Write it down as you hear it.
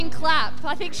clap.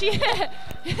 I think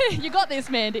you got this,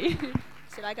 Mandy.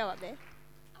 Should I go up there?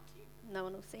 No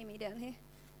one will see me down here.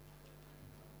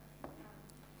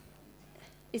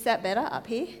 Is that better up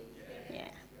here? Yeah.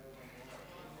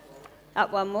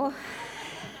 Up one more.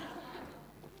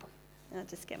 I'll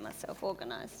just get myself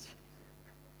organised.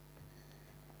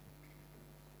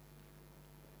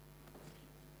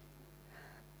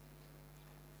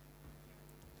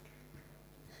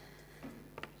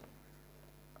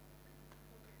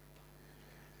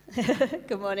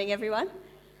 Good morning, everyone.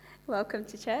 Welcome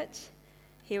to church.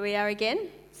 Here we are again,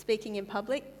 speaking in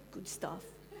public. Good stuff.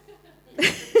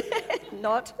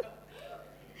 Not.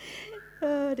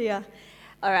 Oh dear.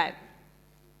 All right.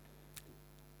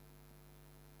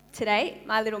 Today,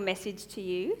 my little message to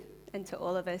you and to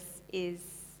all of us is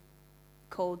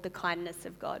called the kindness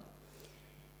of God,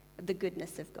 the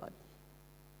goodness of God.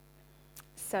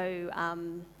 So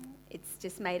it's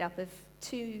just made up of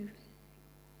two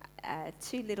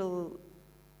little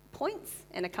points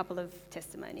and a couple of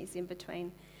testimonies in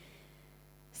between.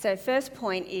 So first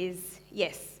point is,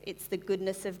 yes, it's the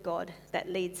goodness of God that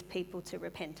leads people to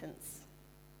repentance.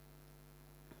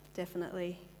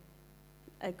 Definitely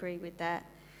agree with that.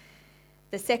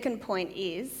 The second point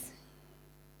is,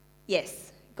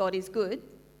 yes, God is good,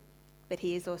 but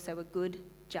he is also a good,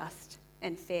 just,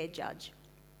 and fair judge,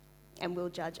 and will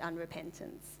judge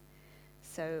unrepentance.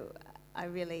 So I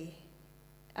really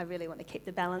want to keep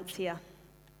the balance here.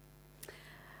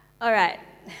 All right.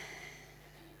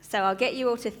 So I'll get you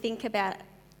all to think about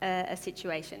a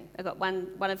situation. I've got one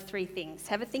of three things.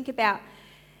 Have a think about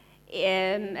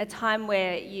a time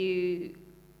where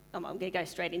I'm going to go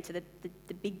straight into the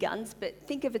big guns, but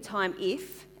think of a time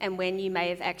if and when you may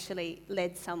have actually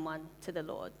led someone to the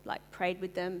Lord, like prayed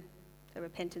with them, a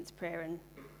repentance prayer, and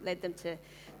led them to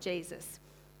Jesus.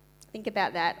 Think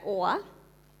about that. Or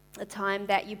a time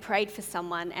that you prayed for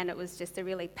someone and it was just a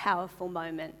really powerful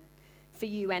moment for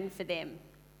you and for them.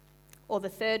 Or the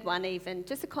third one even,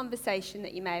 just a conversation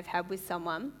that you may have had with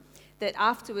someone that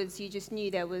afterwards you just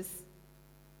knew it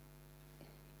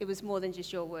was more than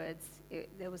just your words.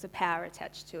 There was a power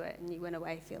attached to it and you went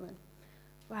away feeling,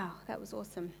 wow, that was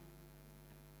awesome.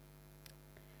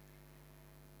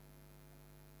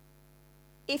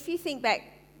 If you think back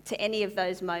to any of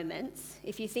those moments,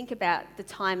 if you think about the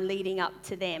time leading up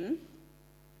to them,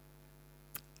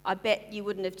 I bet you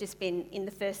wouldn't have just been in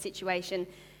the first situation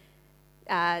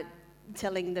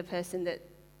telling the person that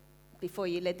before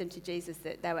you led them to Jesus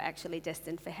that they were actually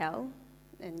destined for hell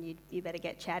and you better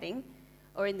get chatting.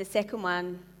 Or in the second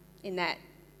one, in that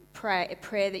prayer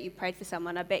that you prayed for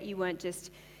someone, I bet you weren't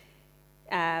just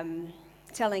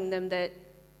telling them that,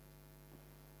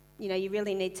 you know, you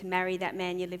really need to marry that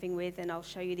man you're living with and I'll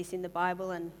show you this in the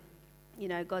Bible and, you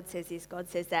know, God says this, God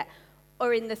says that.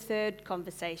 Or in the third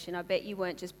conversation, I bet you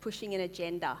weren't just pushing an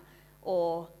agenda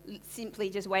or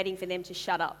simply just waiting for them to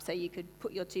shut up so you could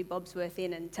put your 2 bobs worth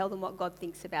in and tell them what God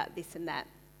thinks about this and that.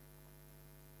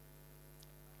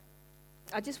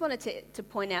 I just wanted to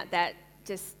point out that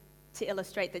just to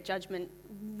illustrate that judgment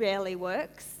rarely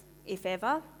works, if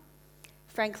ever.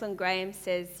 Franklin Graham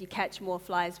says you catch more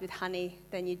flies with honey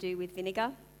than you do with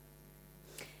vinegar.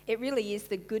 It really is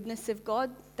the goodness of God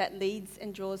that leads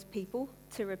and draws people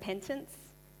to repentance.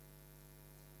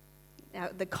 Now,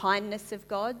 the kindness of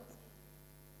God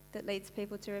that leads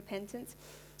people to repentance.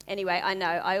 Anyway, I know,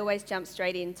 I always jump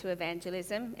straight into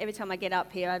evangelism. Every time I get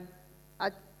up here,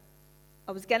 I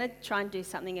was going to try and do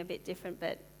something a bit different,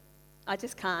 but I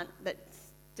just can't.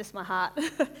 That's just my heart.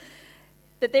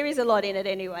 But there is a lot in it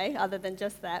anyway, other than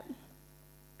just that.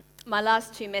 My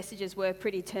last 2 messages were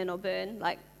pretty turn or burn,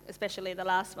 like especially the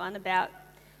last one about,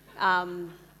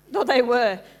 they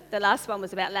were. The last one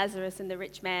was about Lazarus and the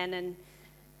rich man, and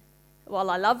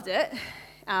well, I loved it.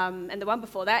 And the one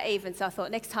before that even, so I thought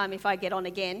next time if I get on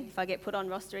again, if I get put on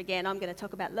roster again, I'm going to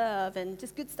talk about love and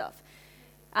just good stuff.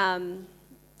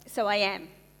 So I am.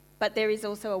 But there is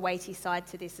also a weighty side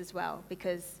to this as well,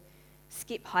 because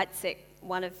Skip Heitzig,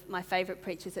 one of my favourite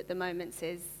preachers at the moment,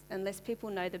 says, unless people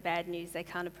know the bad news, they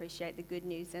can't appreciate the good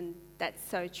news, and that's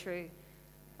so true.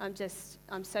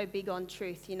 I'm so big on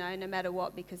truth, you know, no matter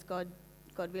what, because God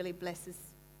really blesses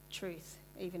truth,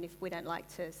 even if we don't like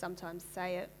to sometimes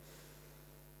say it.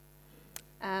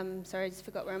 Sorry, I just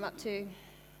forgot where I'm up to.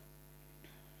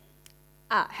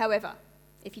 However,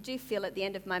 if you do feel at the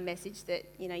end of my message that,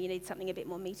 you know, you need something a bit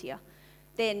more meatier,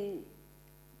 then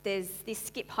there's this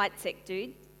Skip Heitzig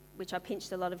dude, which I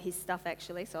pinched a lot of his stuff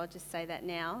actually, so I'll just say that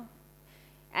now,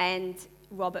 and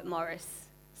Robert Morris.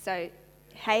 So,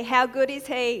 hey, how good is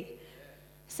he?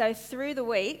 So through the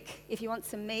week, if you want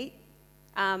some meat,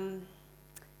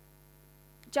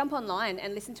 jump online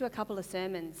and listen to a couple of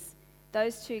sermons.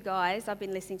 Those two guys, I've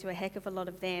been listening to a heck of a lot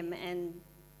of them, and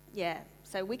yeah,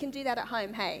 so we can do that at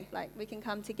home, hey? Like, we can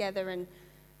come together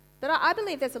but I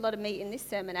believe there's a lot of meat in this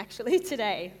sermon actually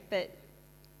today, but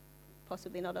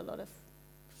possibly not a lot of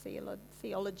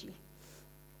theology.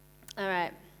 All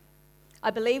right.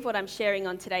 I believe what I'm sharing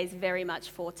on today is very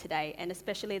much for today, and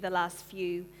especially the last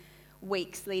few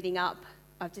weeks leading up,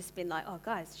 I've just been like, oh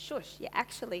guys, shush, you're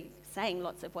actually saying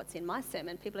lots of what's in my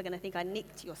sermon. People are going to think I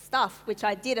nicked your stuff, which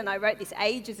I did, and I wrote this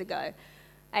ages ago.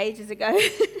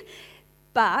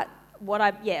 But what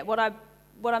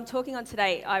I'm talking on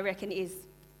today, I reckon, is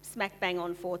smack bang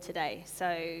on for today.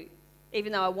 So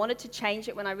even though I wanted to change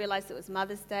it when I realised it was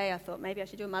Mother's Day, I thought maybe I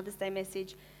should do a Mother's Day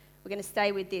message. We're going to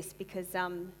stay with this because,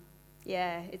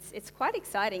 it's quite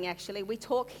exciting actually. We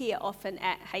talk here often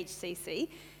at HCC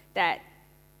that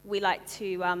we like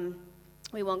to,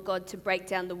 we want God to break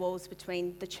down the walls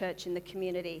between the church and the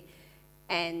community,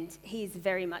 and He's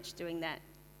very much doing that.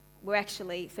 We're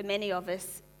actually, for many of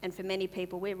us and for many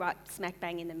people, we're right smack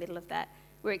bang in the middle of that.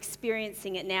 We're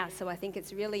experiencing it now, so I think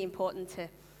it's really important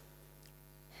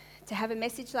to have a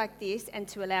message like this and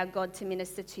to allow God to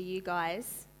minister to you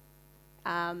guys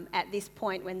at this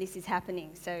point when this is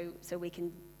happening, so we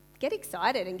can get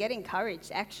excited and get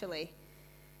encouraged, actually,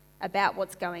 about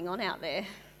what's going on out there.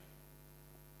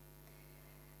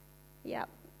 Yep.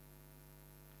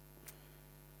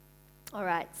 All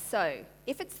right, so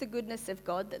if it's the goodness of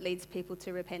God that leads people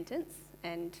to repentance,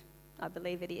 and I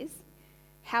believe it is,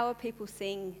 how are people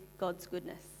seeing God's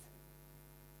goodness?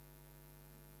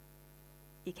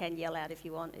 You can yell out if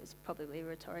you want. It's probably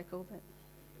rhetorical, but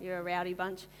you're a rowdy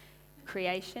bunch.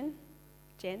 Creation,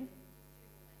 Jen?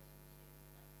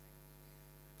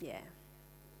 Yeah.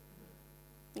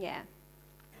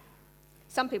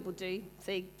 Some people do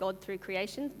see God through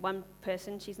creation. One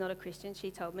person, she's not a Christian,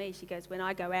 she told me, she goes, when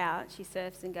I go out, she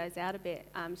surfs and goes out a bit.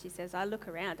 She says, I look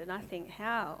around and I think,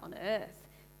 how on earth?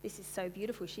 This is so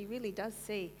beautiful. She really does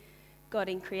see God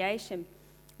in creation.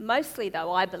 Mostly,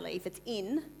 though, I believe it's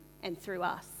in and through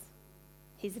us,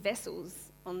 His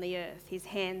vessels on the earth, His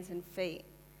hands and feet.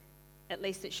 At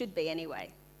least it should be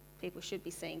anyway. People should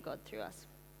be seeing God through us.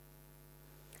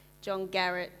 John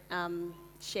Garrett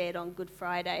shared on Good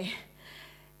Friday,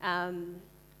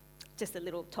 just a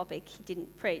little topic, he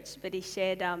didn't preach, but he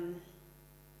shared that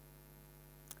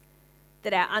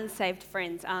our unsaved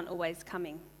friends aren't always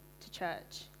coming to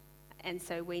church, and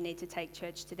so we need to take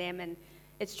church to them. And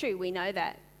it's true, we know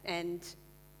that.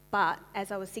 But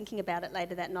as I was thinking about it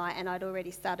later that night, and I'd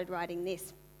already started writing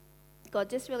this, God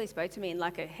just really spoke to me in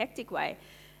like a hectic way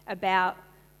about,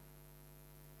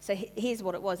 so here's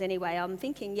what it was anyway. I'm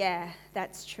thinking, yeah,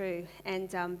 that's true. And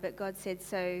but God said,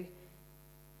 so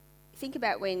think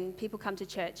about when people come to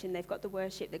church and they've got the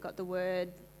worship, they've got the word,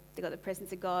 they've got the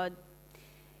presence of God.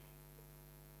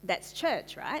 That's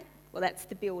church, right? Well, that's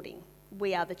the building.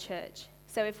 We are the church.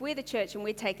 So if we're the church and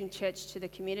we're taking church to the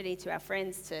community, to our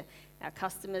friends, to our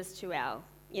customers, to our,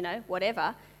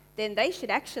 whatever, then they should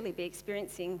actually be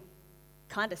experiencing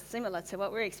kind of similar to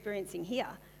what we're experiencing here,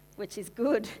 which is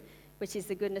good, which is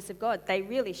the goodness of God. They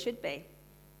really should be.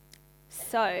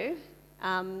 So,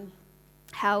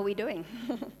 how are we doing?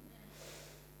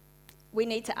 We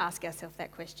need to ask ourselves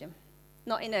that question.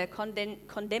 Not in a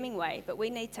condemning way, but we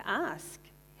need to ask,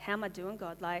 how am I doing,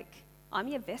 God? Like, I'm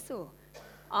your vessel.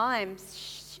 I'm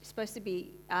supposed to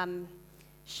be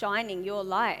shining your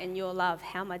light and your love.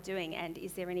 How am I doing? And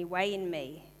is there any way in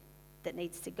me that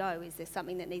needs to go? Is there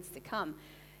something that needs to come?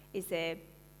 Is there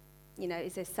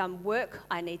some work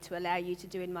I need to allow you to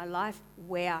do in my life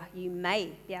where you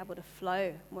may be able to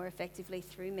flow more effectively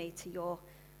through me to your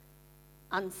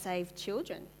unsaved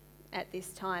children at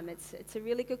this time? It's a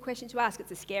really good question to ask.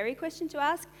 It's a scary question to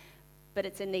ask, but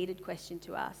it's a needed question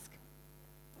to ask.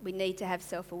 We need to have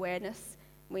self-awareness.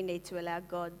 We need to allow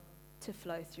God to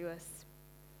flow through us.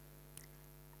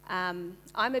 I'm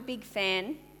a big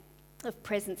fan of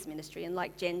presence ministry, and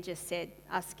like Jen just said,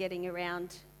 us getting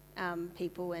around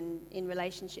people and in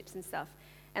relationships and stuff.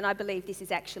 And I believe this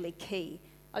is actually key.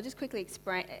 I'll just quickly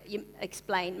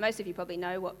explain. Most of you probably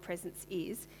know what presence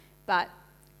is, but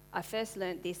I first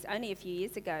learned this only a few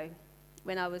years ago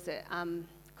when I was at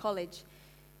college.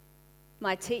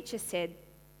 My teacher said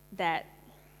that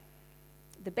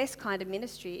the best kind of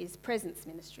ministry is presence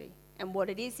ministry. And what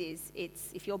it is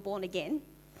it's if you're born again,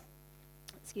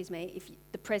 if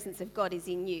the presence of God is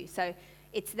in you. So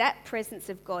it's that presence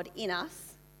of God in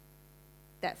us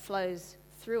that flows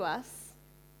through us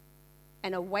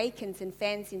and awakens and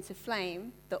fans into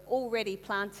flame the already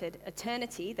planted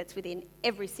eternity that's within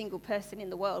every single person in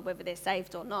the world, whether they're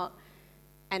saved or not.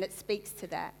 And it speaks to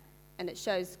that. And it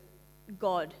shows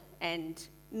God and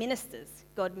ministers.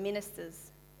 God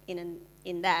ministers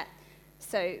in that.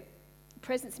 So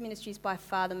presence ministry is by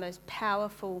far the most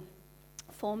powerful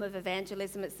form of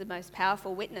evangelism. It's the most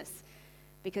powerful witness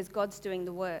because God's doing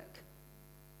the work.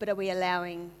 But are we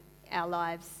allowing our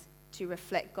lives to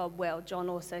reflect God well? John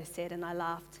also said, and I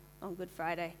laughed on Good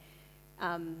Friday,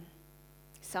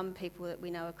 some people that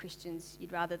we know are Christians,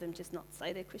 you'd rather them just not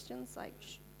say they're Christians. Like,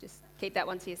 just keep that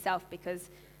one to yourself, because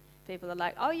people are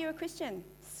like, oh, you're a Christian.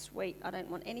 Sweet, I don't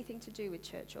want anything to do with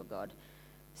church or God.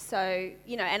 So,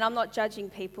 and I'm not judging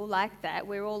people like that.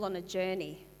 We're all on a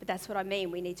journey. But that's what I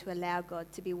mean. We need to allow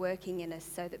God to be working in us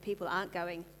so that people aren't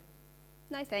going,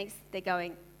 no thanks. They're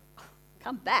going,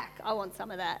 come back. I want some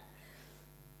of that.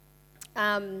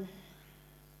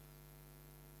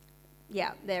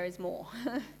 Yeah, there is more.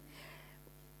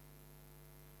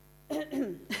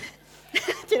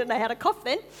 Didn't know how to cough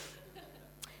then.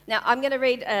 Now, I'm going to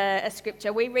read a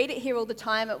scripture. We read it here all the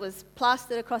time. It was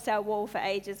plastered across our wall for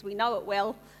ages. We know it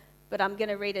well, but I'm going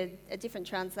to read a different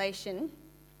translation.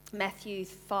 Matthew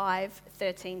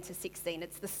 5:13-16.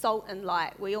 It's the salt and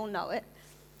light. We all know it.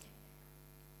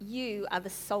 You are the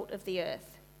salt of the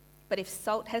earth. But if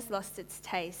salt has lost its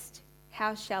taste,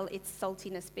 how shall its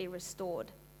saltiness be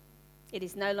restored? It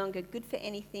is no longer good for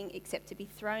anything except to be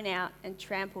thrown out and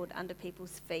trampled under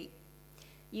people's feet.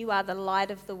 You are the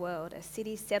light of the world. A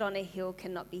city set on a hill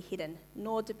cannot be hidden,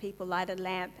 nor do people light a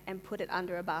lamp and put it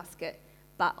under a basket,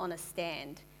 but on a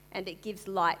stand, and it gives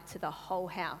light to the whole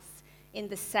house. In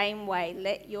the same way,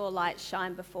 let your light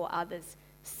shine before others,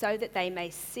 so that they may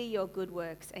see your good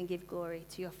works and give glory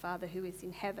to your Father who is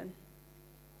in heaven.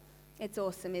 It's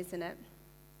awesome, isn't it?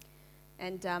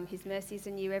 And his mercies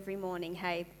are new every morning.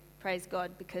 Hey, praise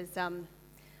God, because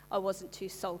I wasn't too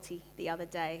salty the other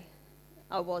day.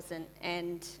 I wasn't,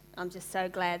 and I'm just so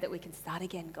glad that we can start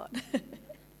again, God.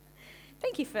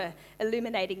 Thank you for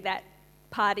illuminating that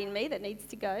part in me that needs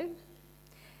to go.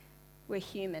 We're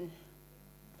human,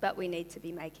 but we need to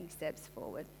be making steps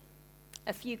forward.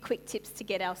 A few quick tips to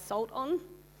get our salt on.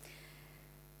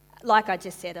 Like I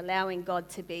just said, allowing God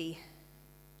to be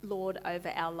Lord over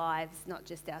our lives, not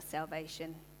just our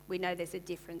salvation. We know there's a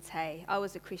difference, hey. I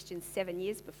was a Christian 7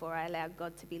 years before I allowed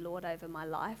God to be Lord over my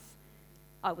life.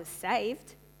 I was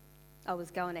saved. I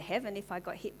was going to heaven. If I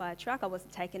got hit by a truck, I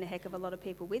wasn't taking a heck of a lot of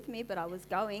people with me, but I was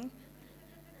going.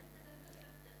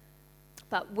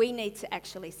 But we need to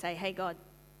actually say, hey, God,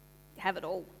 have it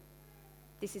all.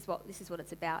 This is what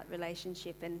it's about,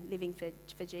 relationship and living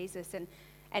for Jesus. And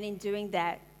in doing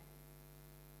that,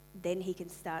 then he can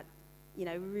start,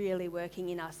 really working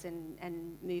in us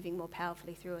and moving more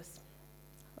powerfully through us.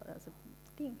 Oh, that was a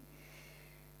thing.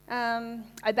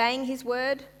 Obeying his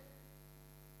word.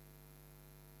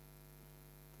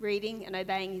 Reading and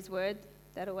obeying his word.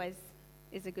 That always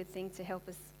is a good thing to help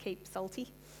us keep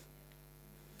salty.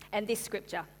 And this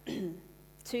scripture,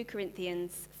 2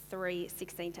 Corinthians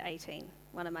 3:16-18,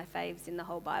 one of my faves in the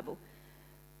whole Bible.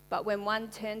 But when one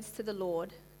turns to the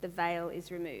Lord, the veil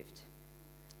is removed.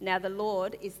 Now the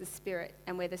Lord is the Spirit,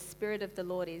 and where the Spirit of the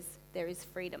Lord is, there is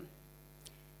freedom.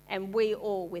 And we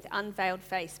all, with unveiled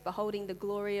face, beholding the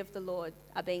glory of the Lord,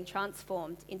 are being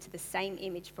transformed into the same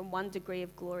image from one degree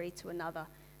of glory to another,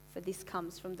 for this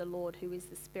comes from the Lord who is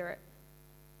the Spirit.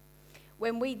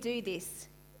 When we do this,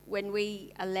 when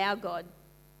we allow God,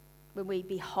 when we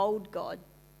behold God,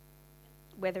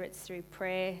 whether it's through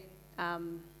prayer,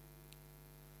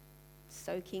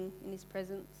 soaking in his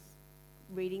presence,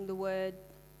 reading the word,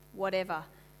 whatever,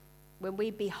 when we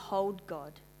behold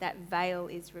God, that veil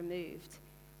is removed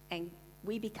and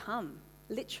we become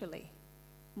literally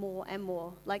more and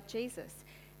more like Jesus.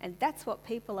 And that's what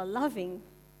people are loving.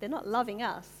 They're not loving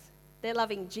us. They're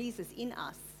loving Jesus in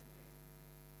us.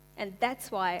 And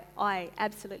that's why I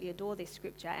absolutely adore this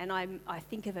scripture. And I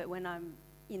think of it when I'm,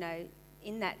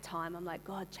 in that time. I'm like,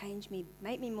 God, change me,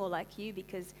 make me more like you,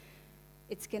 because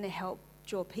it's going to help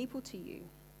draw people to you.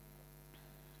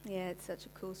 Yeah, it's such a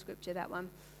cool scripture, that one.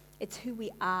 It's who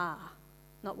we are,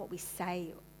 not what we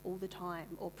say all the time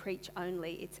or preach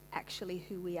only. It's actually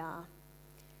who we are.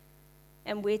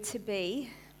 And we're to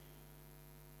be,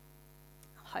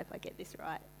 I hope I get this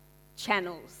right,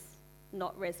 channels,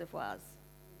 not reservoirs.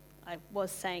 I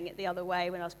was saying it the other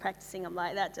way when I was practicing. I'm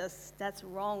like, that's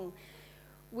wrong.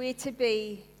 We're to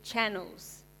be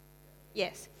channels,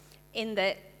 yes, in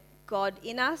that God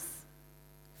in us,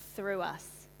 through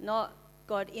us, not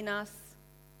God in us.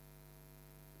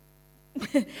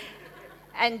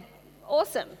 And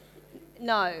awesome.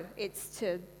 No, it's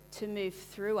to move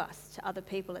through us to other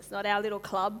people. It's not our little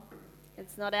club.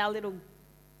 It's not our little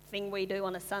thing we do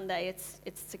on a Sunday.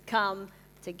 It's to come,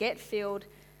 to get filled,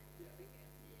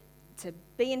 to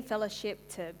be in fellowship,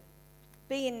 to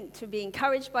be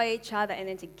encouraged by each other, and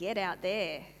then to get out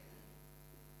there.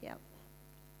 Yeah.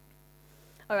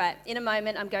 All right, in a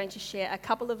moment, I'm going to share a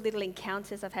couple of little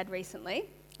encounters I've had recently.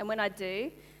 And when I do,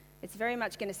 it's very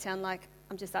much going to sound like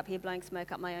I'm just up here blowing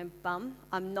smoke up my own bum.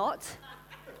 I'm not.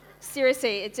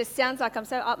 Seriously, it just sounds like I'm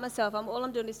so up myself. All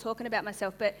I'm doing is talking about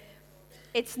myself, but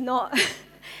it's not.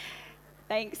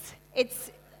 Thanks.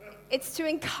 It's to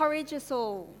encourage us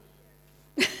all.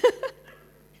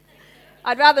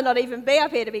 I'd rather not even be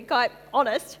up here, to be quite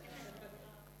honest.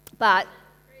 But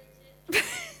it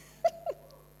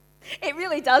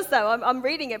really does, though. I'm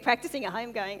reading it, practicing at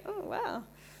home, going, oh, wow.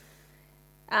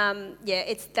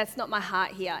 That's not my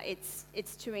heart here.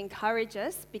 It's to encourage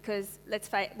us because,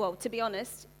 to be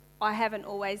honest, I haven't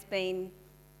always been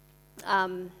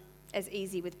as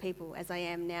easy with people as I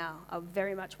am now. I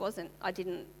very much wasn't. I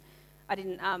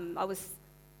was,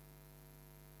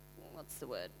 what's the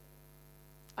word?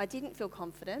 I didn't feel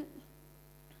confident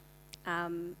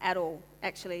at all,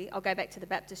 actually. I'll go back to the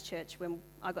Baptist church when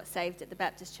I got saved at the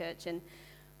Baptist church and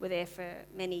were there for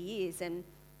many years. And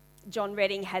John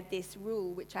Redding had this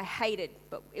rule, which I hated,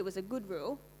 but it was a good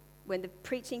rule. When the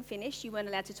preaching finished, you weren't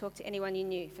allowed to talk to anyone you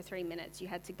knew for 3 minutes. You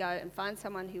had to go and find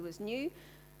someone who was new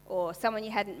or someone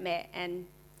you hadn't met. And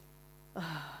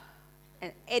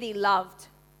Eddie loved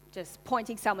just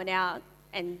pointing someone out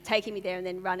and taking me there and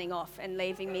then running off and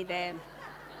leaving me there.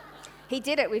 He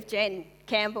did it with Jen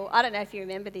Campbell. I don't know if you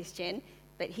remember this, Jen,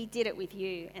 but he did it with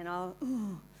you. And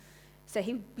So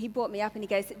he brought me up and he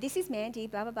goes, this is Mandy,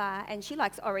 blah, blah, blah, and she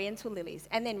likes oriental lilies,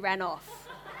 and then ran off.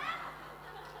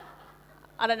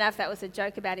 I don't know if that was a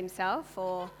joke about himself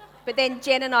but then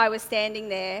Jen and I were standing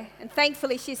there, and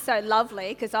thankfully she's so lovely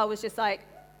because I was just like...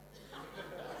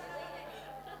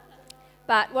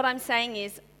 But what I'm saying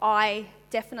is I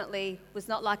definitely was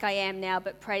not like I am now,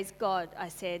 but praise God, I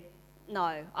said,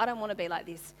 no, I don't want to be like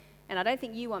this. And I don't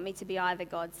think you want me to be either,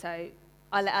 God. So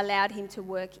I allowed him to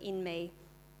work in me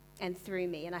and through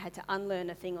me. And I had to unlearn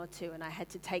a thing or two. And I had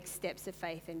to take steps of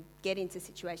faith and get into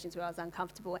situations where I was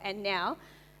uncomfortable. And now,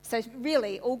 so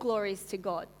really, all glory is to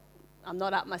God. I'm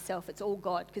not up myself. It's all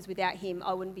God. Because without him,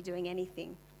 I wouldn't be doing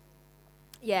anything.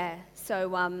 Yeah,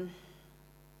 so I was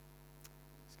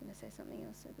going to say something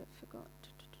else I forgot.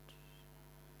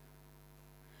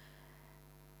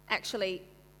 Actually,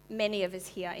 many of us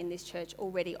here in this church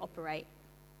already operate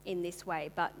in this way,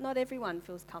 but not everyone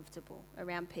feels comfortable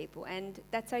around people, and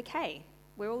that's okay.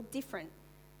 We're all different.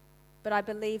 But I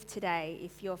believe today,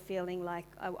 if you're feeling like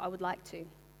I would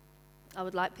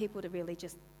like people to really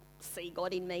just see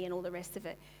God in me and all the rest of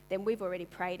it, then we've already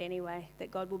prayed anyway, that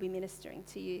God will be ministering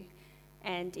to you.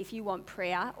 And if you want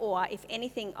prayer, or if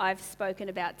anything I've spoken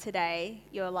about today,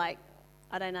 you're like,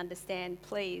 I don't understand,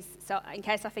 please. So in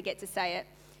case I forget to say it,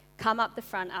 come up the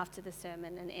front after the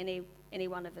sermon, and any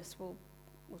one of us will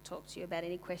talk to you about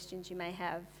any questions you may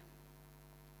have.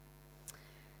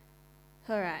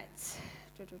 All right.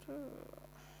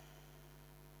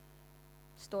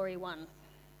 Story 1.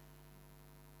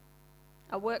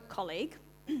 A work colleague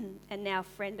and now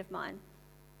friend of mine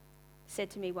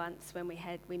said to me once when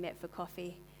we met for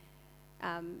coffee,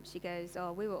 she goes,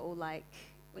 we were all like,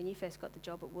 when you first got the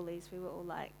job at Woolies, we were all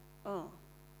like,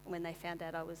 when they found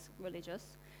out I was religious.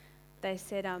 They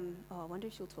said, I wonder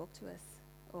if she'll talk to us,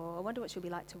 or I wonder what she'll be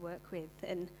like to work with.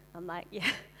 And I'm like, yeah,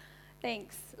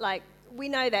 thanks. Like, we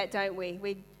know that, don't we?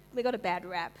 We got a bad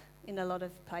rap in a lot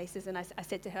of places. And I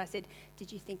said to her,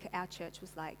 did you think our church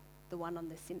was like the one on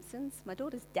The Simpsons? My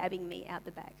daughter's dabbing me out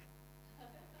the back.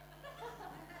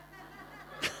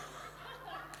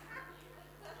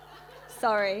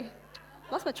 Sorry.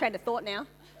 Lost my train of thought now.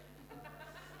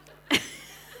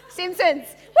 Simpsons!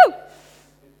 Woo!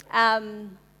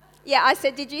 Yeah, I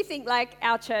said, did you think like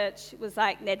our church was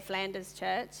like Ned Flanders'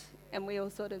 church? And we all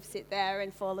sort of sit there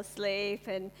and fall asleep.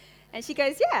 And she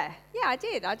goes, yeah, I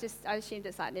did. I assumed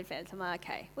it's like Ned Flanders. I'm like,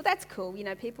 okay, well, that's cool. You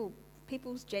know,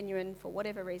 people's genuine, for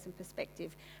whatever reason,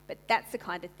 perspective. But that's the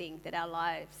kind of thing that our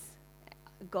lives,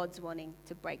 God's wanting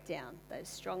to break down. Those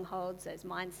strongholds, those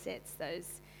mindsets,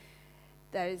 those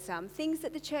things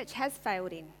that the church has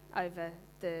failed in over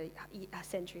the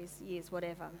centuries, years,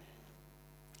 whatever.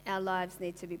 Our lives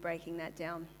need to be breaking that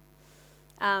down.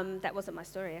 That wasn't my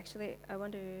story, actually. I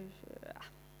wonder...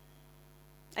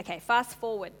 Okay, fast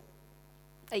forward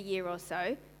a year or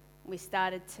so. We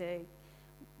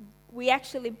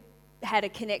actually had a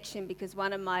connection because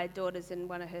one of my daughters and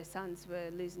one of her sons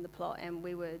were losing the plot, and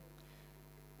we were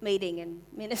meeting and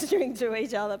ministering to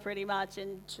each other pretty much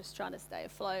and just trying to stay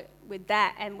afloat with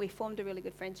that. And we formed a really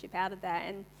good friendship out of that.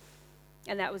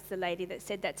 And that was the lady that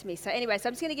said that to me. So anyway,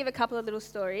 I'm just going to give a couple of little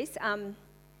stories.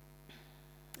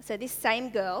 So this same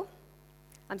girl,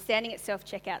 I'm standing at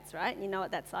self-checkouts, right? And you know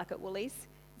what that's like at Woolies?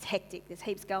 It's hectic. There's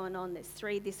heaps going on. There's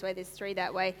 3 this way, there's 3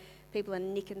 that way. People are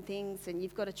nicking things, and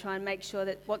you've got to try and make sure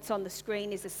that what's on the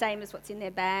screen is the same as what's in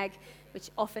their bag, which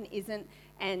often isn't.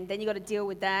 And then you've got to deal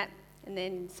with that. And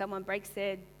then someone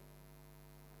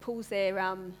pulls their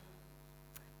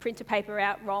printer paper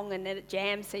out wrong, and then it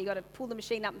jams, so you've got to pull the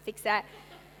machine up and fix that.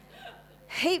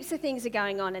 Heaps of things are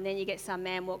going on, and then you get some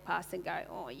man walk past and go,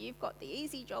 "Oh, you've got the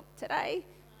easy job today."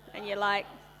 And you're like,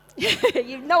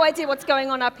 you've no idea what's going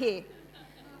on up here.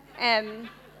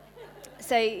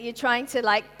 So you're trying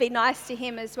to be nice to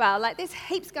him as well. There's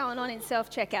heaps going on in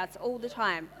self-checkouts all the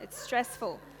time. It's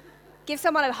stressful. Give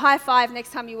someone a high five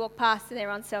next time you walk past and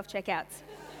they're on self-checkouts.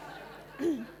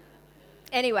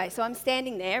 Anyway, so I'm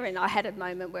standing there, and I had a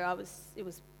moment where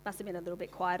must have been a little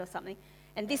bit quiet or something.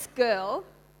 And this girl,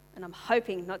 and I'm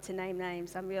hoping not to name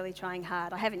names, I'm really trying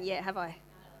hard. I haven't yet, have I?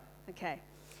 Okay.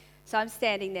 So I'm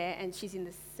standing there, and she's in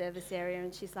the service area,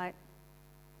 and she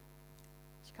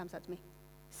comes up to me.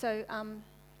 "So,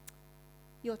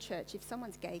 your church, if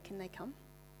someone's gay, can they come?"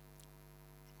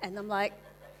 And I'm like,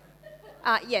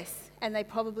 "Yes, and they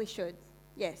probably should,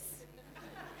 yes."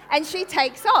 And she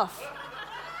takes off.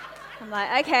 I'm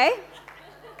like, okay,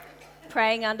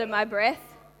 praying under my breath.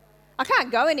 I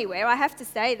can't go anywhere, I have to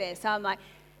stay there. So I'm like,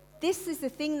 this is the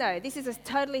thing though, this is a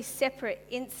totally separate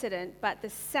incident, but the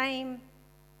same,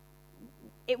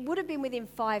 it would have been within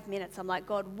 5 minutes. I'm like,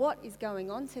 God, what is going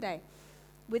on today?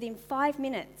 Within 5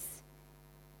 minutes,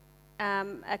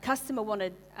 a customer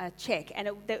wanted a check, and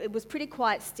it was pretty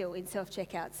quiet still in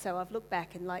self-checkout. So I've looked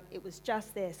back, and it was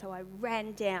just there. So I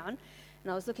ran down,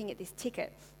 and I was looking at this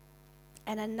ticket.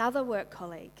 And another work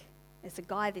colleague, it's a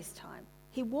guy this time,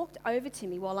 he walked over to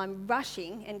me while I'm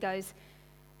rushing and goes,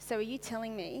 "So are you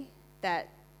telling me that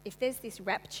if there's this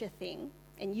rapture thing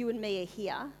and you and me are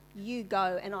here, you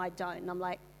go and I don't?" And I'm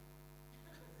like,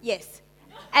 "Yes."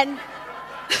 And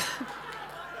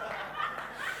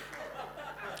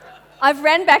I've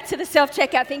ran back to the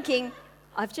self-checkout thinking,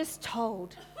 I've just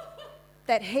told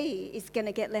that he is going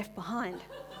to get left behind.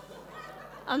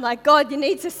 I'm like, God, you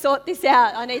need to sort this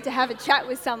out. I need to have a chat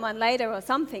with someone later or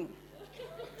something.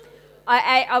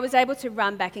 I was able to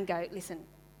run back and go, "Listen,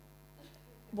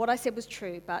 what I said was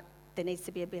true, but there needs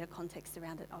to be a bit of context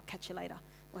around it. I'll catch you later.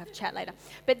 We'll have a chat later."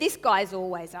 But this guy's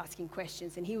always asking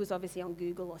questions, and he was obviously on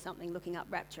Google or something looking up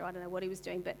rapture. I don't know what he was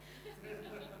doing, but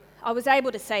I was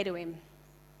able to say to him,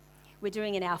 "We're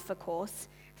doing an alpha course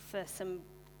for some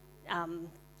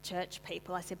church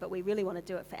people." I said, "But we really want to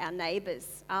do it for our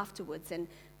neighbours afterwards, and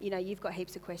you've got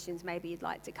heaps of questions, maybe you'd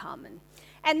like to come."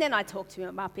 And then I talked to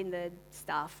him up in the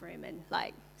staff room, and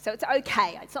so it's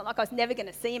okay. It's not like I was never going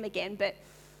to see him again. But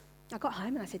I got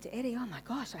home and I said to Eddie, "Oh my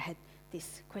gosh, I had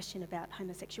this question about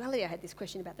homosexuality, I had this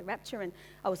question about the rapture, and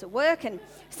I was at work, and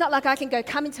it's not like I can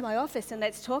come into my office and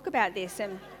let's talk about this."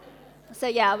 And so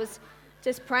I was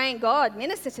just praying, God,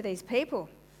 minister to these people.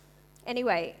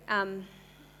 Anyway, and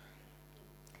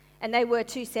they were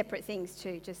 2 separate things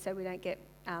too, just so we don't get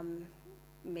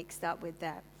mixed up with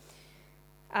that.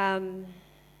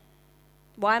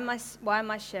 Why am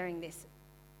I sharing this?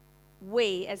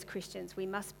 We as Christians, we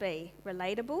must be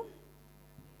relatable,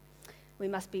 we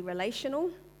must be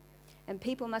relational, and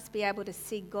people must be able to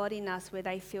see God in us where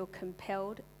they feel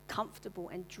compelled, comfortable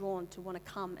and drawn to want to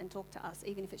come and talk to us,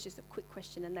 even if it's just a quick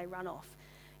question and they run off,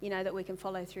 that we can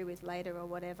follow through with later or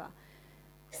whatever.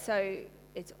 So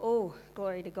it's all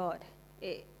glory to God.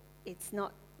 It's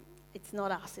not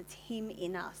us, it's Him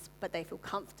in us, but they feel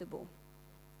comfortable.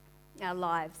 Our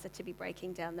lives are to be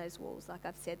breaking down those walls, like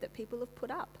I've said, that people have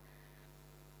put up.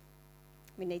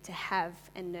 We need to have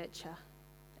and nurture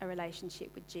a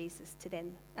relationship with Jesus to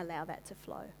then allow that to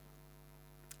flow.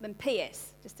 And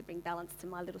P.S., just to bring balance to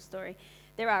my little story,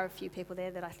 there are a few people there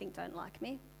that I think don't like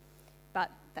me, but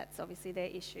that's obviously their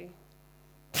issue.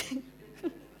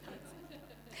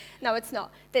 No, it's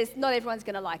not. Not everyone's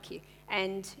going to like you,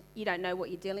 and you don't know what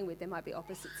you're dealing with. There might be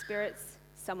opposite spirits.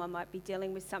 Someone might be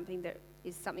dealing with something that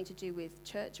is something to do with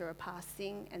church or a past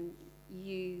thing, and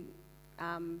you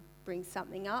bring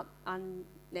something up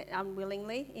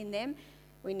unwillingly in them.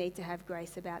 We need to have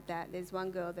grace about that. There's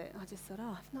one girl that I just thought,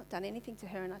 I've not done anything to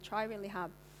her, and I try really hard.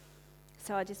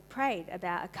 So I just prayed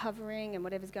about a covering and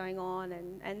whatever's going on,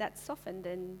 and that softened,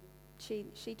 and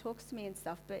she talks to me and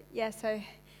stuff. But so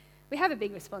we have a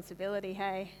big responsibility,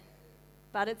 hey?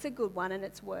 But it's a good one, and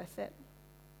it's worth it.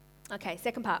 Okay,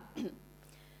 second part.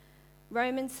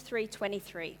 Romans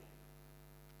 3:23.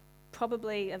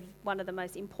 Probably one of the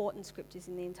most important scriptures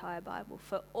in the entire Bible.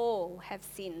 "For all have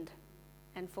sinned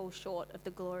and fall short of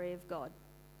the glory of God."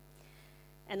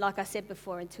 And like I said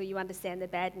before, until you understand the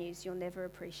bad news, you'll never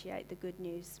appreciate the good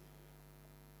news.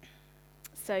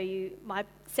 So my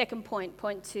second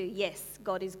point 2, yes,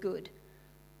 God is good.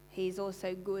 He is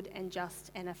also good and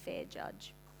just and a fair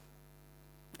judge.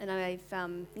 And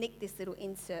I've nicked this little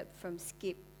insert from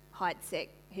Skip Heitzek,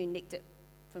 who nicked it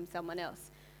from someone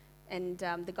else. And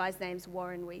the guy's name's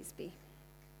Warren Wiersbe.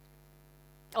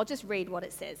 I'll just read what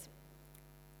it says.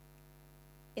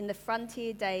 In the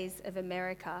frontier days of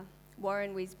America,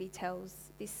 Warren Wiersbe tells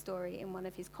this story in one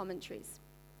of his commentaries.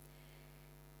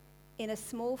 In a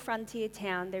small frontier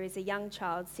town, there is a young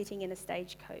child sitting in a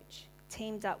stagecoach,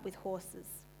 teamed up with horses.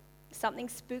 Something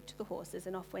spooked the horses,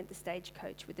 and off went the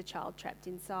stagecoach with the child trapped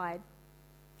inside.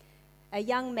 A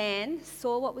young man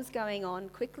saw what was going on,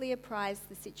 quickly apprised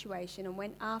the situation, and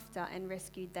went after and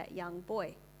rescued that young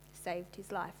boy, saved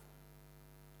his life.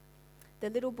 The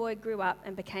little boy grew up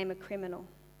and became a criminal.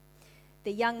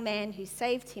 The young man who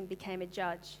saved him became a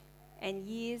judge, and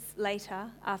years later,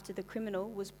 after the criminal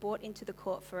was brought into the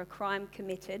court for a crime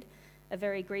committed, a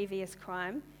very grievous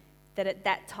crime, that at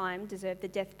that time deserved the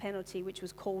death penalty, which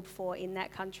was called for in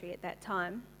that country at that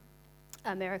time,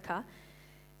 America,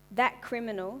 that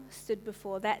criminal stood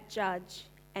before that judge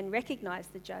and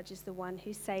recognised the judge as the one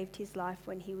who saved his life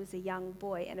when he was a young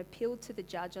boy, and appealed to the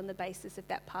judge on the basis of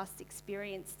that past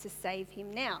experience to save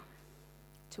him now.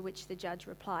 To which the judge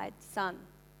replied, "Son,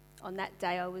 on that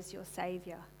day I was your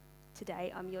saviour.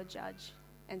 Today I'm your judge,"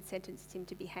 and sentenced him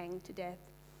to be hanged to death.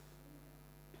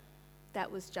 That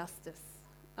was justice.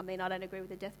 I mean, I don't agree with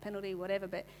the death penalty, whatever,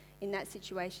 but in that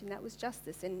situation, that was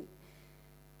justice. And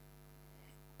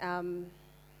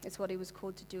it's what he was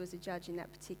called to do as a judge in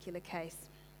that particular case.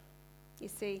 You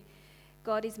see,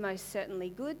 God is most certainly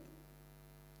good.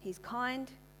 He's kind.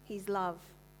 He's love.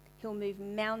 He'll move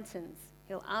mountains.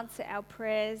 He'll answer our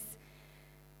prayers.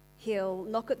 He'll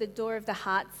knock at the door of the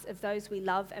hearts of those we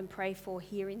love and pray for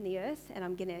here in the earth. And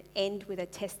I'm going to end with a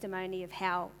testimony of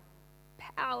how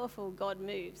powerful God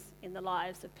moves in the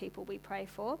lives of people we pray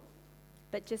for.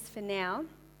 But just for now,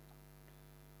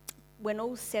 when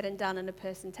all's said and done and a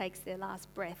person takes their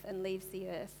last breath and leaves the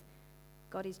earth,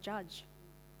 God is judge.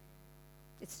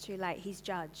 It's too late. He's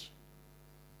judge.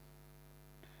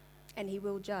 And he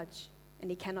will judge. And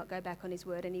he cannot go back on his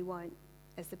word, and he won't.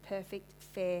 As the perfect,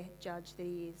 fair judge that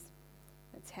he is.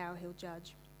 That's how he'll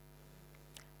judge.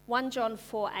 1 John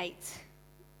 4:8.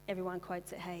 Everyone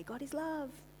quotes it, hey, God is love.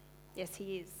 Yes,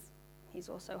 he is. He's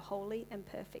also holy and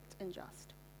perfect and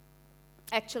just.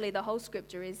 Actually, the whole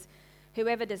scripture is,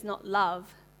 whoever does not love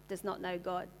does not know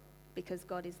God, because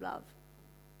God is love.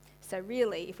 So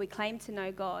really, if we claim to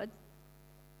know God,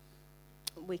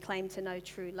 we claim to know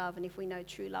true love. And if we know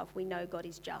true love, we know God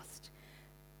is just.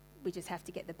 We just have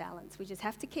to get the balance. We just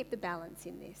have to keep the balance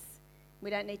in this.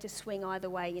 We don't need to swing either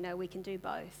way. You know, we can do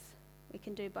both. We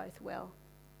can do both well.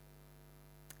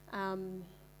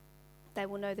 They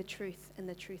will know the truth, and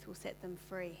the truth will set them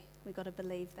free. We've got to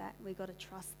believe that. We've got to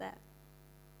trust that.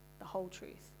 The whole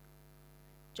truth.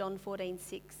 John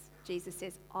 14:6, Jesus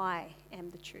says, I am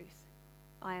the truth.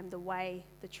 I am the way,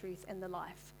 the truth, and the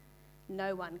life.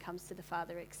 No one comes to the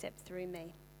Father except through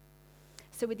me.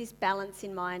 So with this balance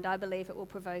in mind, I believe it will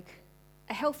provoke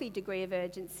a healthy degree of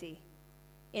urgency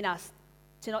in us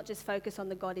to not just focus on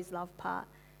the God is love part,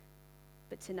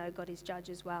 but to know God is judge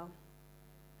as well.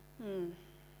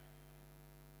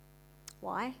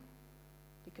 Why?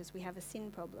 Because we have a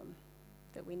sin problem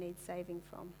that we need saving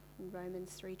from in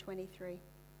Romans 3:23.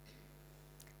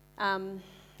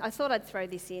 I thought I'd throw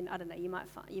this in. I don't know, you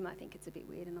might think it's a bit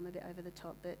weird and I'm a bit over the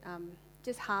top, but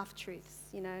just half truths,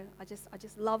 you know. I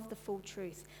just love the full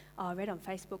truth. Oh, I read on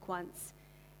Facebook once,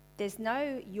 there's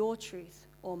no your truth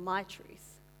or my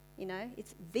truth, you know,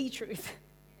 it's the truth.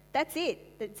 That's it.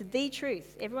 It's the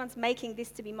truth. Everyone's making this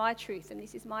to be my truth and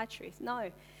this is my truth.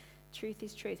 No, truth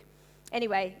is truth.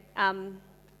 Anyway,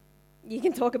 you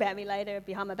can talk about me later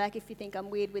behind my back if you think I'm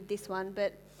weird with this one,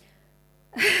 but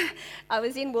I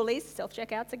was in Woolies,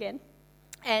 self-checkouts again,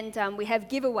 and we have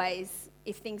giveaways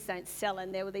if things don't sell,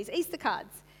 and there were these Easter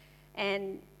cards.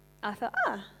 And I thought,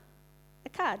 a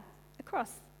card, a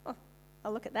cross. Oh,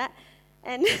 I'll look at that.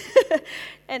 And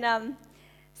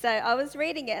so I was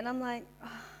reading it, and I'm like,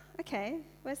 okay,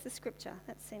 where's the scripture?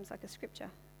 That seems like a scripture.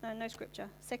 No scripture.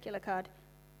 Secular card.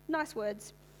 Nice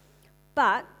words.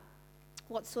 But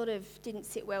what sort of didn't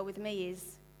sit well with me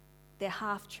is they're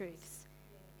half-truths.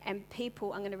 And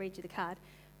people, I'm going to read you the card,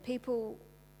 people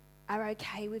are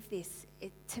okay with this.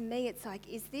 To me, it's like,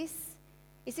 is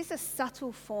this a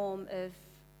subtle form of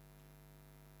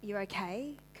you're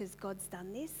okay because God's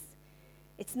done this?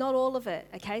 It's not all of it,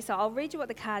 okay? So I'll read you what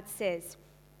the card says.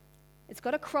 It's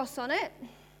got a cross on it.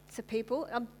 So people,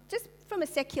 just from a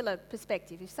secular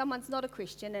perspective, if someone's not a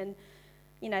Christian and,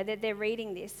 they're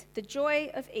reading this, the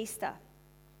joy of Easter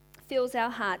fills our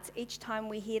hearts each time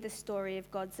we hear the story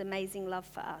of God's amazing love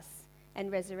for us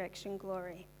and resurrection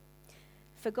glory.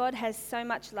 For God has so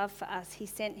much love for us, he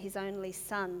sent his only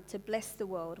Son to bless the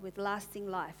world with lasting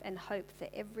life and hope for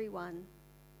everyone.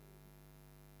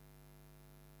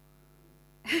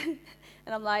 And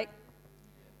I'm like,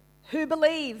 who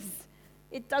believes?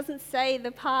 It doesn't say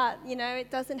the part,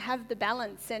 it doesn't have the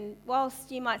balance. And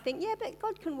whilst you might think, yeah, but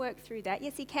God can work through that.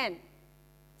 Yes, he can,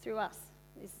 through us.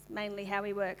 Is mainly how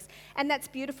he works. And that's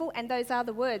beautiful, and those are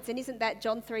the words. And isn't that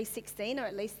John 3:16, or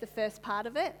at least the first part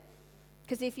of it?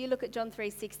 Because if you look at John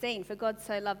 3:16, for God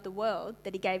so loved the world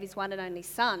that he gave his one and only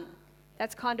Son,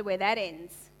 that's kind of where that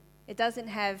ends. It doesn't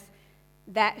have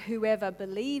that whoever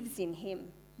believes in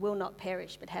him will not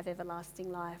perish but have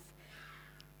everlasting life.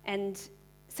 And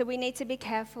so we need to be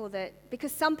careful that,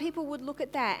 because some people would look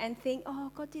at that and think, oh,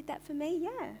 God did that for me?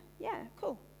 Yeah,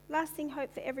 cool. Lasting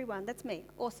hope for everyone. That's me.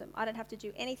 Awesome. I don't have to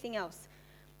do anything else.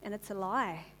 And it's a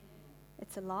lie.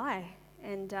 It's a lie.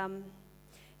 And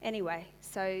anyway,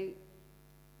 so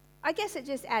I guess it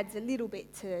just adds a little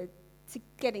bit to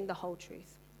getting the whole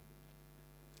truth.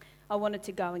 I wanted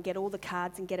to go and get all the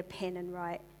cards and get a pen and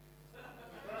write.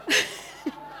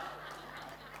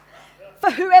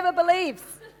 For whoever believes.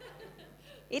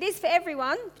 It is for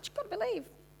everyone, but you've got to believe.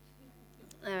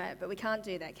 All right, but we can't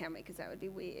do that, can we? Because that would be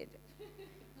weird.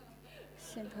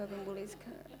 Simple and Woolies.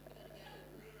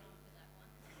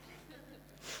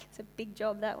 It's a big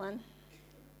job, that one.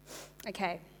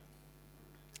 Okay.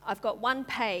 I've got one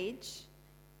page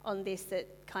on this that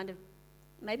kind of,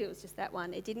 maybe it was just that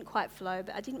one. It didn't quite flow,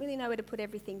 but I didn't really know where to put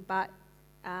everything, but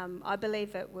I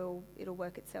believe it'll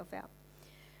work itself out.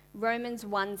 Romans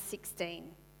 1:16.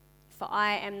 For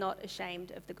I am not ashamed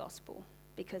of the gospel,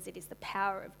 because it is the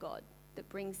power of God that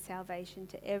brings salvation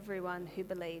to everyone who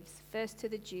believes, first to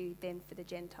the Jew, then for the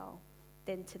Gentile,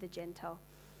 then to the Gentile.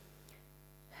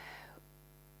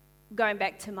 Going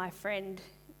back to my friend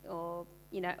or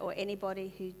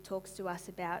anybody who talks to us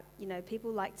about,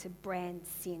 people like to brand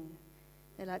sin.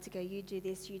 They like to go, you do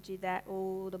this, you do that,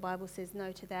 oh, the Bible says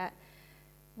no to that.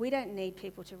 We don't need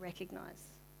people to recognise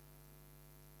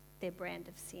their brand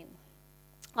of sin.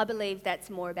 I believe that's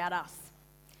more about us.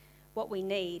 What we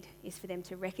need is for them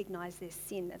to recognise their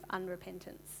sin of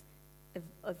unrepentance,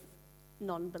 of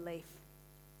non-belief,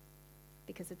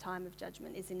 because the time of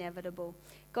judgment is inevitable.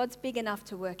 God's big enough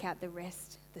to work out the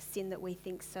rest, the sin that we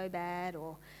think so bad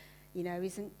or,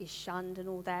 is shunned and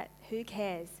all that. Who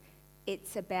cares?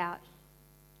 It's about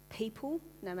people,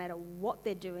 no matter what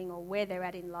they're doing or where they're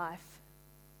at in life,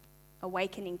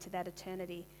 awakening to that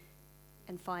eternity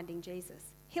and finding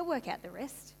Jesus. He'll work out the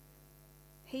rest.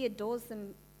 He adores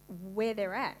them where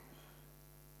they're at.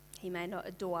 He may not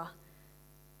adore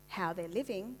how they're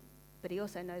living, but he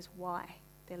also knows why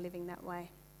they're living that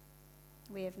way.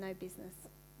 We have no business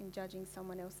in judging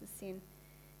someone else's sin.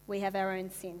 We have our own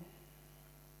sin.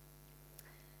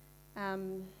 I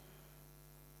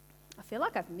feel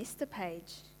like I've missed a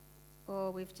page,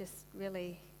 or we've just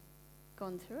really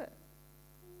gone through it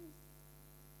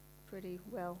pretty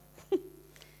well.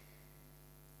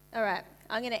 All right,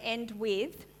 I'm going to end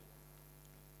with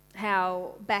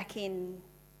how back in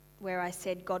where I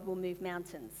said God will move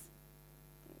mountains.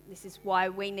 This is why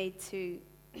we need to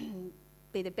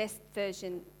be the best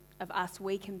version of us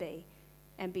we can be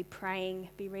and be praying,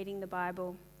 be reading the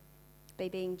Bible, be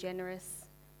being generous,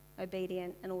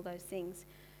 obedient, and all those things.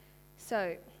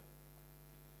 So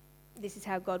this is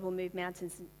how God will move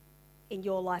mountains in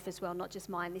your life as well, not just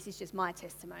mine. This is just my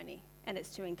testimony. And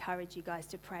it's to encourage you guys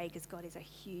to pray, because God is a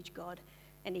huge God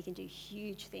and he can do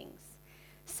huge things.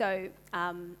 So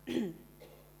it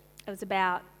was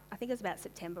about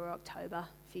September or October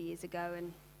a few years ago,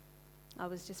 and I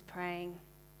was just praying.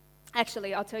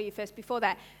 Actually, I'll tell you first, before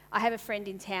that, I have a friend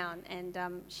in town, and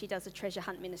she does a treasure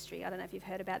hunt ministry. I don't know if you've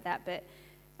heard about that, but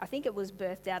I think it was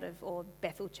birthed out of, or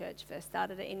Bethel Church first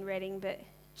started it in Reading, but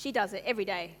she does it every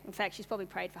day. In fact, she's probably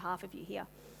prayed for half of you here.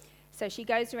 So she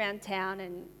goes around town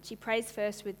and she prays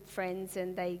first with friends,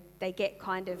 and they get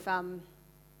kind of,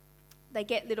 they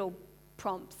get little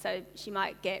prompts. So she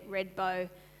might get red bow,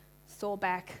 sore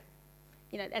back,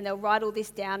 and they'll write all this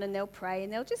down and they'll pray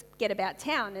and they'll just get about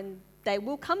town, and they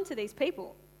will come to these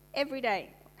people every day.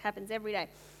 It happens every day.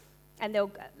 And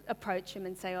they'll approach them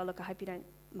and say, oh, look, I hope you don't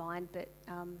mind, but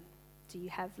do you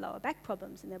have lower back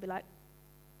problems? And they'll be like,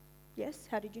 yes,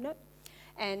 how did you know?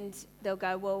 And they'll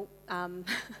go, well, I'm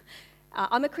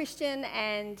a Christian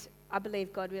and I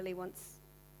believe God really wants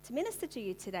to minister to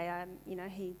you today.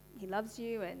 He loves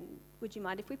you, and would you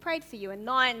mind if we prayed for you? And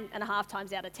 9.5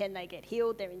 times out of 10, they get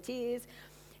healed. They're in tears.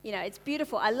 It's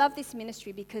beautiful. I love this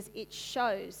ministry because it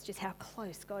shows just how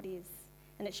close God is.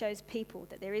 And it shows people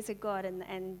that there is a God,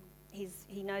 and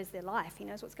he knows their life. He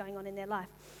knows what's going on in their life.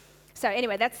 So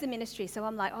anyway, that's the ministry. So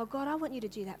I'm like, oh, God, I want you to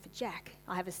do that for Jack.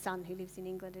 I have a son who lives in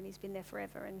England, and he's been there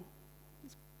forever. And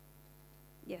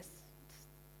yes, it's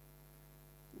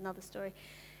another story.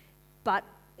 But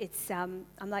I'm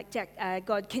like, Jack,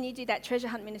 God, can you do that treasure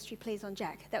hunt ministry, please, on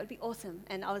Jack? That would be awesome.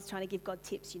 And I was trying to give God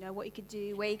tips, what you could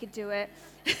do, where you could do it.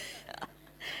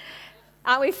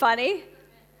 Aren't we funny?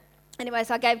 Anyway,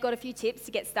 so I gave God a few tips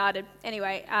to get started.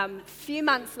 Anyway, a few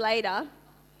months later,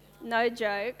 no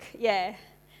joke, a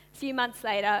few months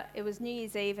later, it was New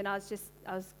Year's Eve, and I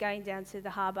was going down to the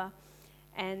harbour,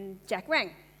 and Jack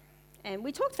rang. And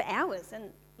we talked for hours,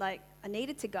 and I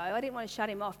needed to go. I didn't want to shut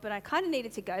him off, but I kind of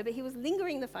needed to go, but he was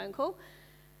lingering the phone call.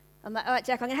 I'm like, all right,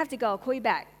 Jack, I'm going to have to go. I'll call you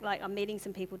back. I'm meeting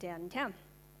some people down in town.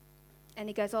 And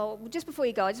he goes, oh, well, just before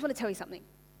you go, I just want to tell you something.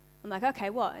 I'm like, okay,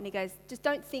 what? And he goes, just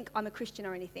don't think I'm a Christian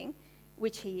or anything,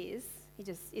 which he is. He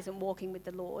just isn't walking with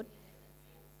the Lord.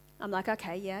 I'm like,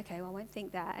 okay, well, I won't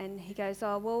think that. And he goes,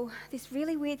 oh, well, this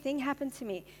really weird thing happened to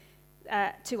me,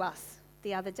 to us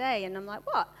the other day. And I'm like,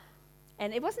 what?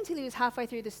 And it wasn't until he was halfway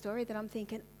through the story that I'm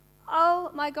thinking,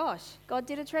 oh my gosh, God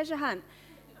did a treasure hunt.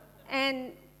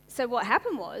 And so what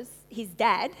happened was his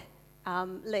dad,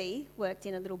 Lee, worked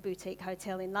in a little boutique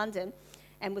hotel in London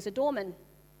and was a doorman.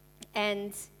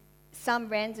 And some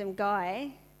random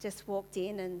guy just walked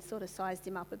in and sort of sized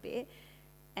him up a bit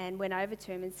and went over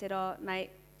to him and said, oh,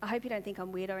 mate, I hope you don't think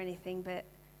I'm weird or anything, but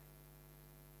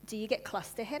do you get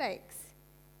cluster headaches?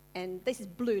 And this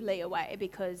blew Lee away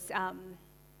because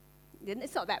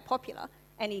it's not that popular,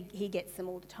 and he gets them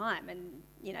all the time, and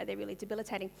they're really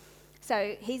debilitating.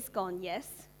 So he's gone, yes,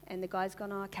 and the guy's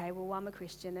gone, oh, okay, well, I'm a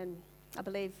Christian, and I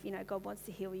believe God wants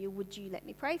to heal you. Would you let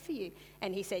me pray for you?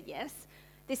 And he said yes.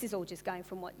 This is all just going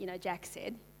from what Jack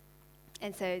said.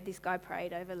 And so this guy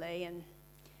prayed over Lee, and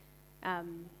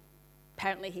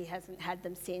apparently he hasn't had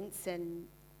them since.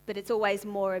 But it's always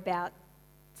more about,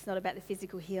 it's not about the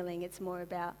physical healing, it's more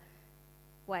about,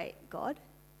 wait, God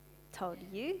told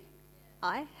you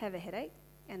I have a headache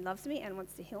and loves me and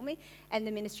wants to heal me, and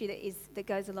the ministry that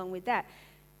goes along with that.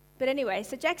 But anyway,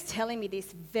 so Jack's telling me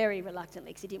this very reluctantly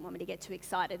because he didn't want me to get too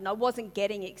excited, and I wasn't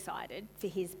getting excited for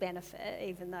his benefit,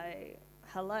 even though,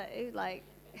 hello,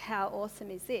 how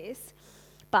awesome is this?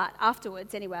 But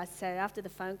afterwards, anyway, so after the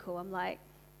phone call, I'm like,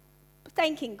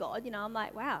 thanking God, I'm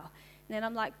like, wow. And then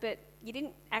I'm like, but you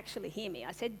didn't actually hear me.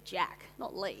 I said Jack,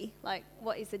 not Lee.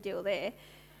 What is the deal there?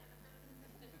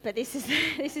 But this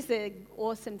is the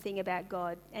awesome thing about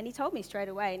God. And he told me straight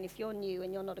away, and if you're new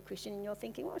and you're not a Christian and you're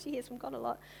thinking, well, she hears from God a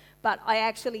lot. But I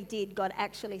actually did. God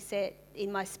actually said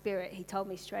in my spirit, he told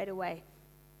me straight away,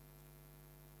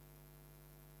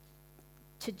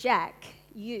 to Jack,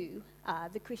 you are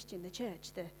the Christian, the church,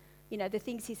 the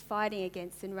things he's fighting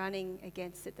against and running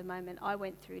against at the moment. I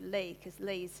went through Lee, because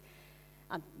Lee's,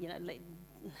 Lee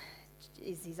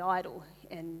is his idol,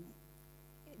 and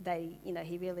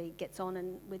he really gets on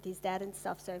and with his dad and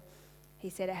stuff. So he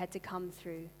said it had to come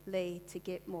through Lee to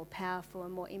get more powerful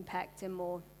and more impact and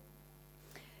more.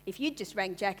 If you'd just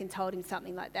rang Jack and told him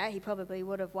something like that, he probably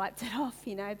would have wiped it off,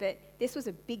 But this was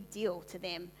a big deal to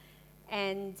them,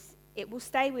 and it will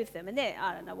stay with them. And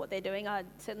I don't know what they're doing. I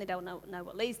certainly don't know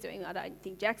what Lee's doing. I don't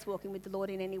think Jack's walking with the Lord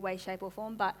in any way, shape, or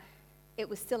form. But it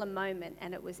was still a moment,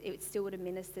 and it still would have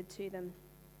ministered to them.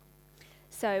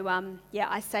 So,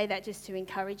 I say that just to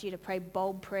encourage you to pray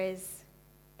bold prayers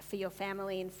for your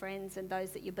family and friends and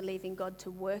those that you believe in God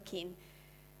to work in,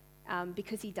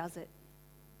 because he does it,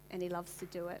 and he loves to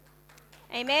do it.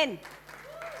 Amen.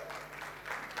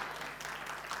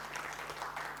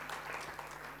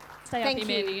 Stay Thank up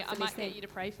here, you Mandy. for I might listening. get you to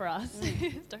pray for us.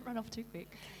 Don't run off too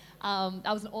quick. That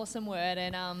was an awesome word,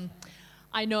 and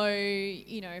I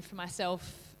know, for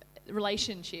myself,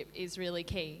 relationship is really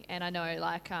key, and I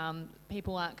know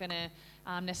people aren't going to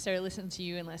necessarily listen to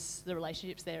you unless the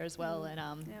relationship's there as well.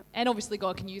 And obviously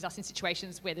God can use us in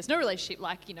situations where there's no relationship,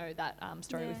 that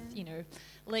story with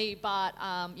Lee, but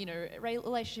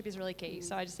relationship is really key.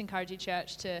 So I just encourage you,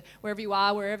 church, to wherever you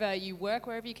are, wherever you work,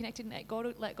 wherever you're connected, let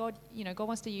God God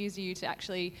wants to use you to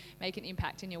actually make an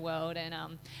impact in your world. And a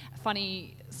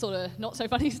funny, sort of not so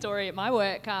funny story at my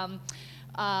work,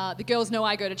 the girls know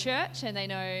I go to church and they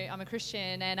know I'm a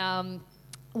Christian, and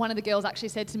one of the girls actually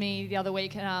said to me the other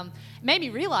week, and made me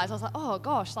realise, I was like, oh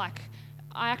gosh, I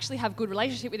actually have good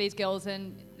relationship with these girls,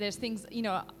 and there's things,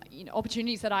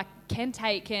 opportunities that I can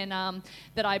take and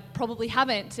that I probably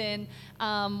haven't. And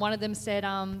one of them said,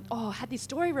 I had this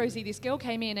story, Rosie. This girl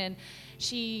came in and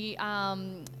she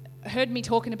heard me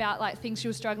talking about like things she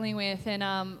was struggling with, and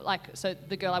so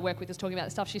the girl I work with is talking about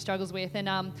the stuff she struggles with,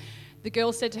 and the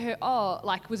girl said to her,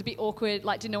 was a bit awkward,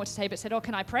 like didn't know what to say, but said,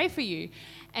 can I pray for you?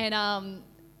 And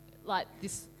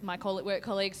my work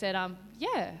colleague said,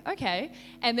 yeah, okay.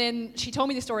 And then she told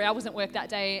me the story. I wasn't at work that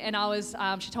day, and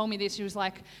she told me this. She was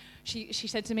like, she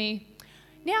said to me,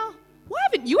 now, why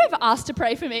haven't you ever asked to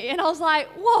pray for me? And I was like,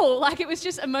 whoa, like it was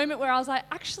just a moment where I was like,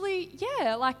 actually,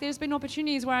 yeah, like there's been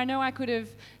opportunities where I know I could have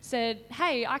said,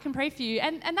 hey, I can pray for you.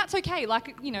 And that's okay.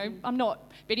 Like, I'm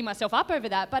not beating myself up over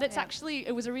that, but it's actually,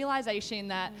 it was a realization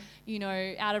that,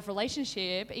 out of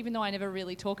relationship, even though I never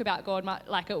really talk about God,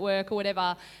 like at work or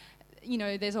whatever,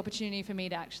 there's opportunity for me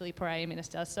to actually pray and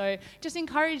minister. So just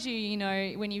encourage you,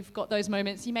 when you've got those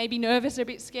moments, you may be nervous or a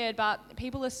bit scared, but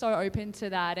people are so open to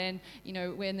that. And,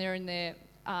 when they're in their,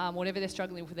 whatever they're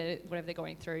struggling with, whatever they're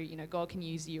going through, God can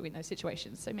use you in those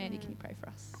situations. So Mandy, can you pray for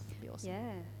us? That'd be awesome.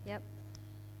 Yeah, yep.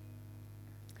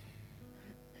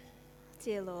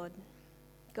 Dear Lord,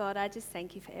 God, I just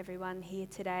thank you for everyone here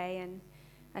today. And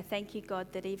I thank you,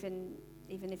 God, that even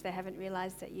if they haven't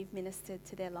realized that you've ministered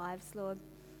to their lives, Lord.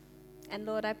 And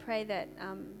Lord, I pray that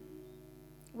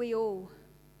we all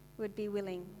would be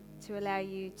willing to allow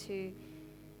you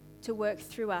to work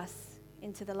through us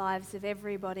into the lives of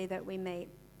everybody that we meet.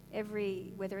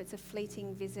 Whether it's a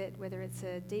fleeting visit, whether it's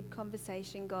a deep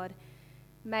conversation, God,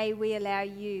 may we allow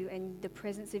you and the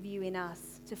presence of you in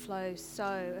us to flow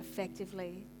so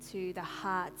effectively to the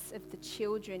hearts of the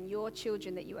children, your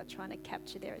children that you are trying to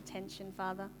capture their attention,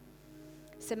 Father.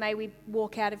 So may we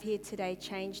walk out of here today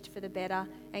changed for the better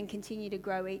and continue to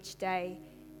grow each day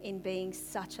in being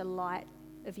such a light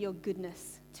of your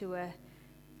goodness to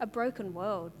a broken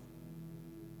world.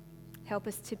 Help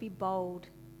us to be bold.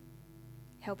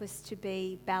 Help us to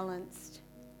be balanced.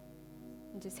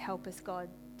 And just help us, God,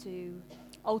 to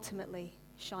ultimately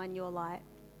shine your light.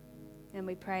 And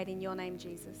we pray it in your name,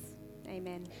 Jesus.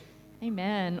 Amen.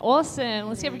 Amen. Awesome.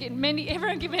 Let's everyone give Mandy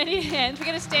a hand. We're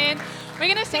going to stand.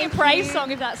 We're going to sing a praise song,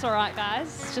 if that's all right,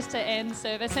 guys, just to end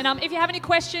service. And if you have any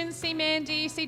questions, see Mandy, see